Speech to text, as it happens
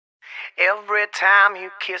Every time you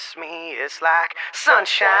kiss me, it's like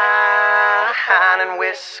sunshine and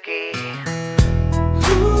whiskey.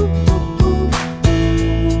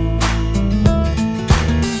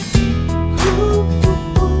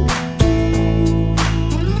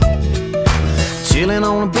 Chilling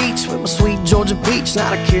on the beach with my sweet Georgia peach,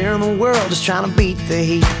 not a care in the world, just trying to beat the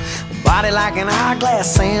heat. Body like an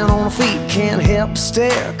hourglass, sand on the feet, can't help but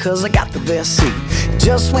stare, cause I got the best seat.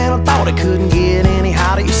 Just when I thought it couldn't get any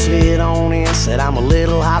hotter, you slid on in, said I'm a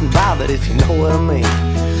little hot and bothered, if you know what I mean.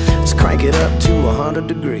 Let's crank it up to 100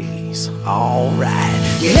 degrees, alright.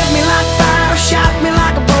 You hit me like fire, shot me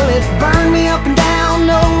like a bullet, burn me up and down,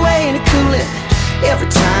 no way to cool it. Every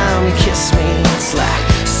time you kiss me, it's like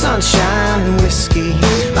sunshine and whiskey.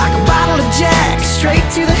 Like a bottle of Jack, straight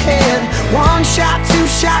to the head. One shot, two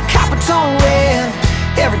shot, copper tone red.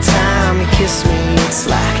 Every time you kiss me, it's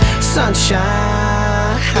like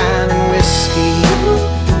sunshine and whiskey.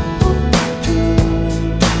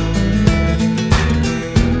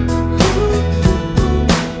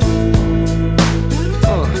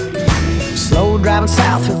 Slow driving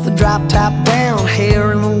south with the drop top down,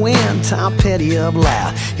 hair in the wind, Tom Petty up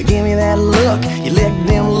loud. You give me that look, you licked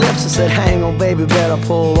them lips and said, hang on baby, better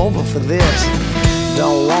pull over for this.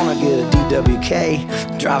 Don't wanna get a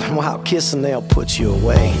DWK, driving while kissing, they'll put you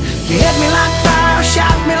away. You hit me like fire,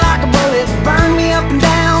 shot me like a bullet, burn me up and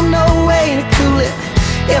down, no way to cool it.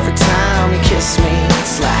 Every time you kiss me,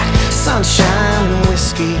 it's like sunshine and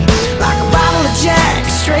whiskey. Like a bottle of Jack,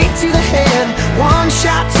 straight to the head. One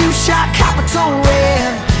shot, two shot, copper tone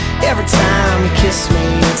red. Every time you kiss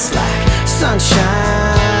me, it's like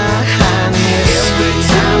sunshine and whiskey. Every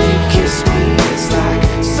time you kiss me, it's like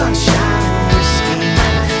sunshine and whiskey.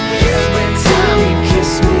 Every time you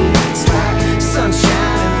kiss me, it's like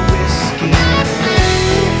sunshine and whiskey.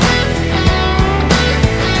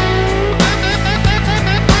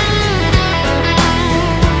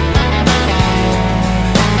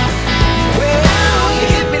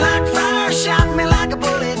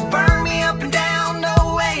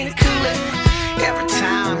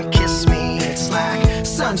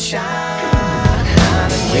 Sunshine.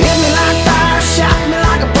 You hit me like fire, shot me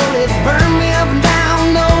like a bullet, burn me up and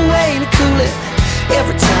down, no way to cool it.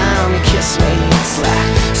 Every time you kiss me, it's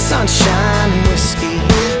like sunshine and whiskey.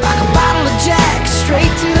 Like a bottle of Jack, straight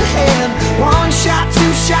to the head. One shot,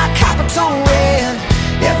 two shot, copper tone red.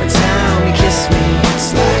 Every time you kiss me,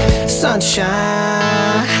 it's like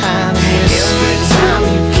sunshine and whiskey. Every time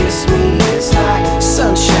you kiss me, it's like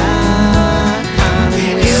sunshine and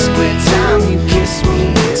whiskey. Every time you kiss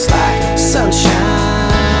me, it's like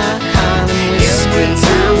sunshine and whiskey. Every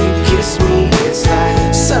time you kiss me, it's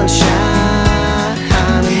like sunshine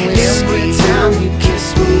and whiskey. Every time you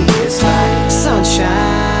kiss me, it's like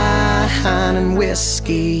sunshine and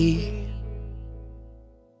whiskey.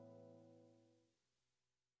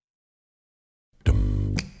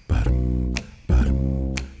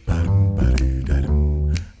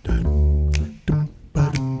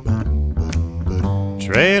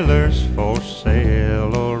 Trailers for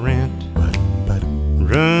sale or rent,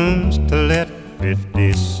 rooms to let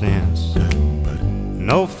 50 cents.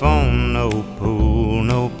 No phone, no pool,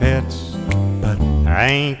 no pets. I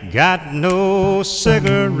ain't got no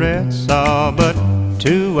cigarettes, all but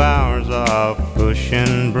 2 hours of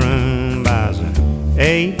pushing broom buys an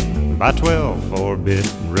 8 by 12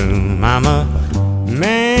 4-bit room. I'm a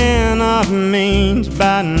man of means,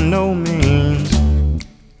 by no means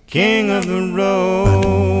king of the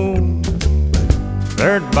road.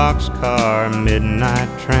 Third boxcar, midnight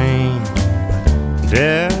train,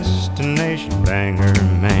 destination Bangor,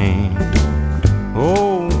 Maine.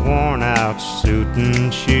 Oh, worn out suit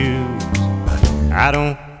and shoes, I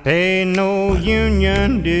don't pay no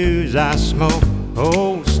union dues. I smoke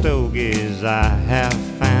old stogies I have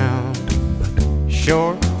found,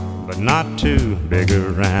 short but not too big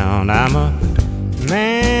around. I'm a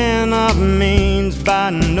man of means, by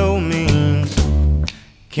no means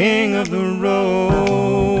king of the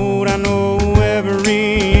road. I know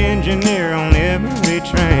every engineer on every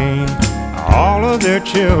train, all of their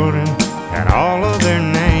children and all of their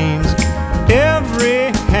names,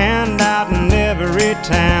 every handout in every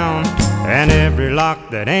town, and every lock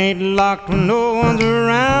that ain't locked when no one's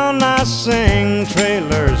around. I sing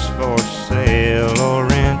trailers for sale or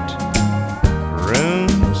rent,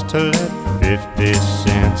 rooms to let 50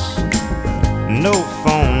 cents. No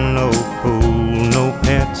phone, no pool, no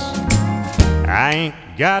pets. I ain't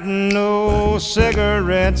got no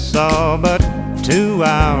cigarettes, all but 2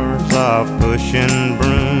 hours of pushing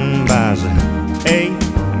broom buys an 8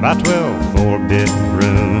 by 12 4-bit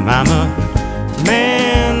room. I'm a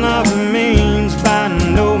man of means, by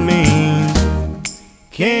no means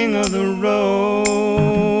king of the road.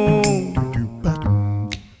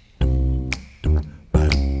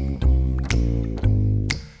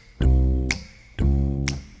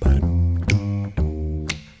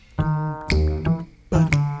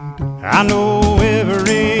 I know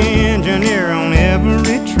every engineer on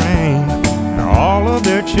every train, all of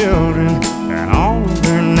their children and all of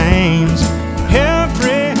their names,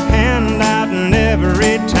 every handout in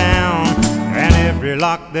every town, and every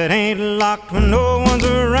lock that ain't locked when no one's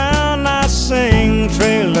around. I sing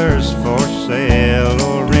trailers for sale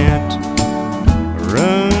or rent,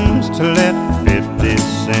 rooms to let 50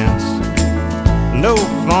 cents, no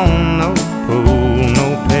phone, no pool,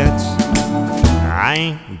 no pets. I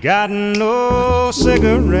ain't got no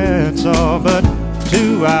cigarettes, all but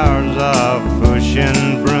 2 hours of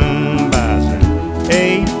pushing broom buys an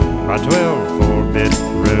 8 by 12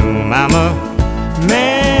 4-bedroom. I'm a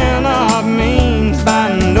man of means,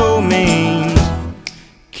 by no means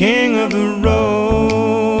king of the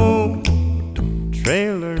road.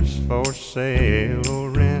 Trailers for sale or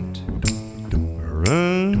rent,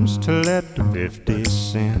 rooms to let 50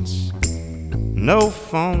 cents, no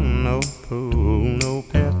phone, no pool, no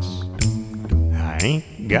pets. I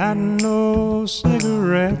ain't got no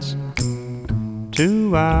cigarettes,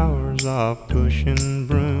 2 hours of pushing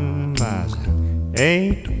broom buys an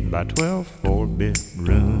 8 by 12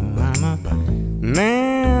 4-bedroom. I'm a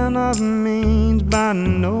man of means, by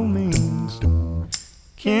no means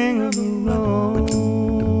king of the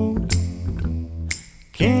road,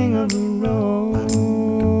 king of the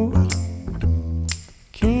road,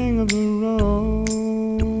 king of the road.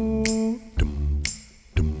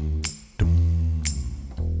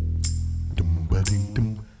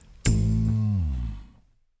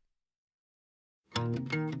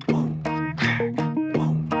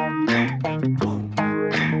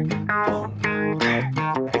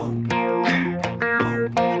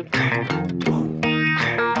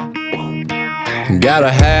 Got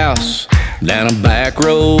a house down a back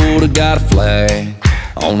road, I got a flag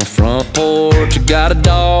on the front porch. I got a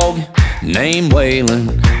dog named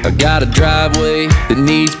Waylon, I got a driveway that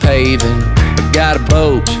needs paving. I got a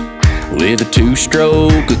boat with a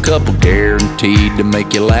 2-stroke, a couple guaranteed to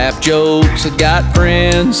make you laugh jokes. I got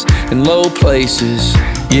friends in low places,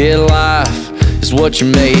 yeah, life is what you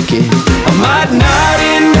make it. I might not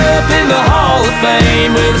end up in the Hall of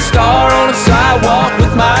Fame with a star on a sidewalk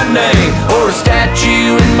with my name, or a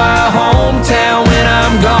statue in my hometown when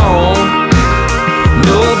I'm gone.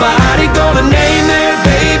 Nobody gonna name their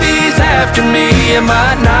babies after me. I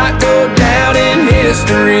might not go down in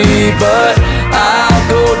history, but I'll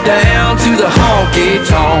go down to the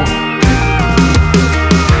honky-tonk.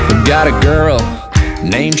 Got a girl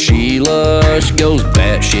named Sheila, she goes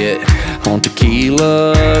batshit on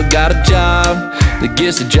tequila. Got a job that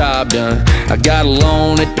gets the job done. I got a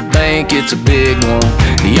loan at the bank, it's a big one.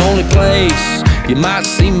 The only place you might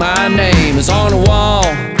see my name is on the wall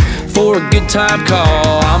for a good time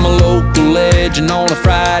call. I'm a local legend on a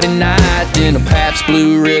Friday night in a Pabst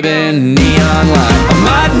Blue Ribbon neon light. I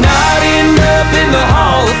might not end up in the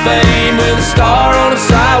Hall of Fame with a star on a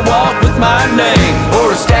sidewalk with my name,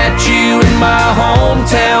 or a statue in my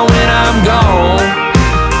hometown when I'm gone.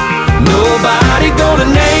 Nobody gonna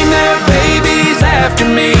name their babies after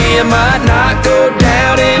me. I might not go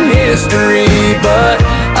down in history, but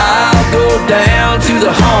I'll go down to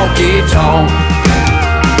the honky-tonk.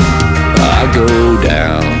 I go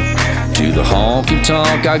down to the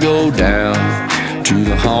honky-tonk, I go down to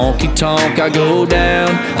the honky-tonk, I go down,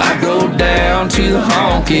 I go down to the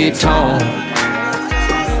honky-tonk.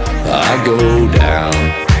 I go down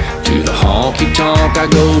to the honky-tonk, I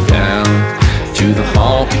go down to the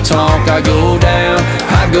honky-tonk, I go down,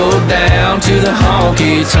 I go down to the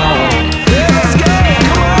honky-tonk. Let's go,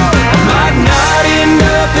 come on! I might not end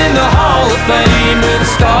up in the Hall of Fame with a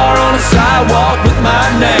star on a sidewalk with my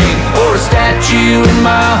name, or a statue in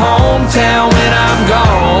my hometown when I'm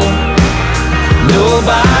gone.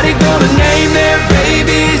 Nobody gonna name their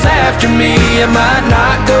babies after me. I might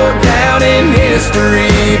not go down in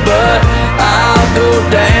history, but I'll go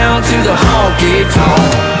down to the honky-tonk.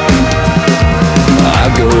 I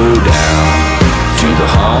go down to the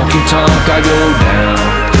honky-tonk, I go down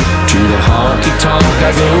to the honky-tonk,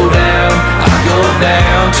 I go down, I go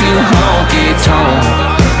down to the honky-tonk.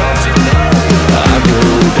 I go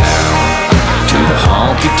down to the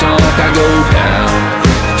honky-tonk, I go down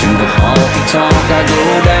to the honky-tonk, I go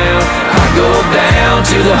down, I go down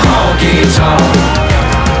to the honky-tonk.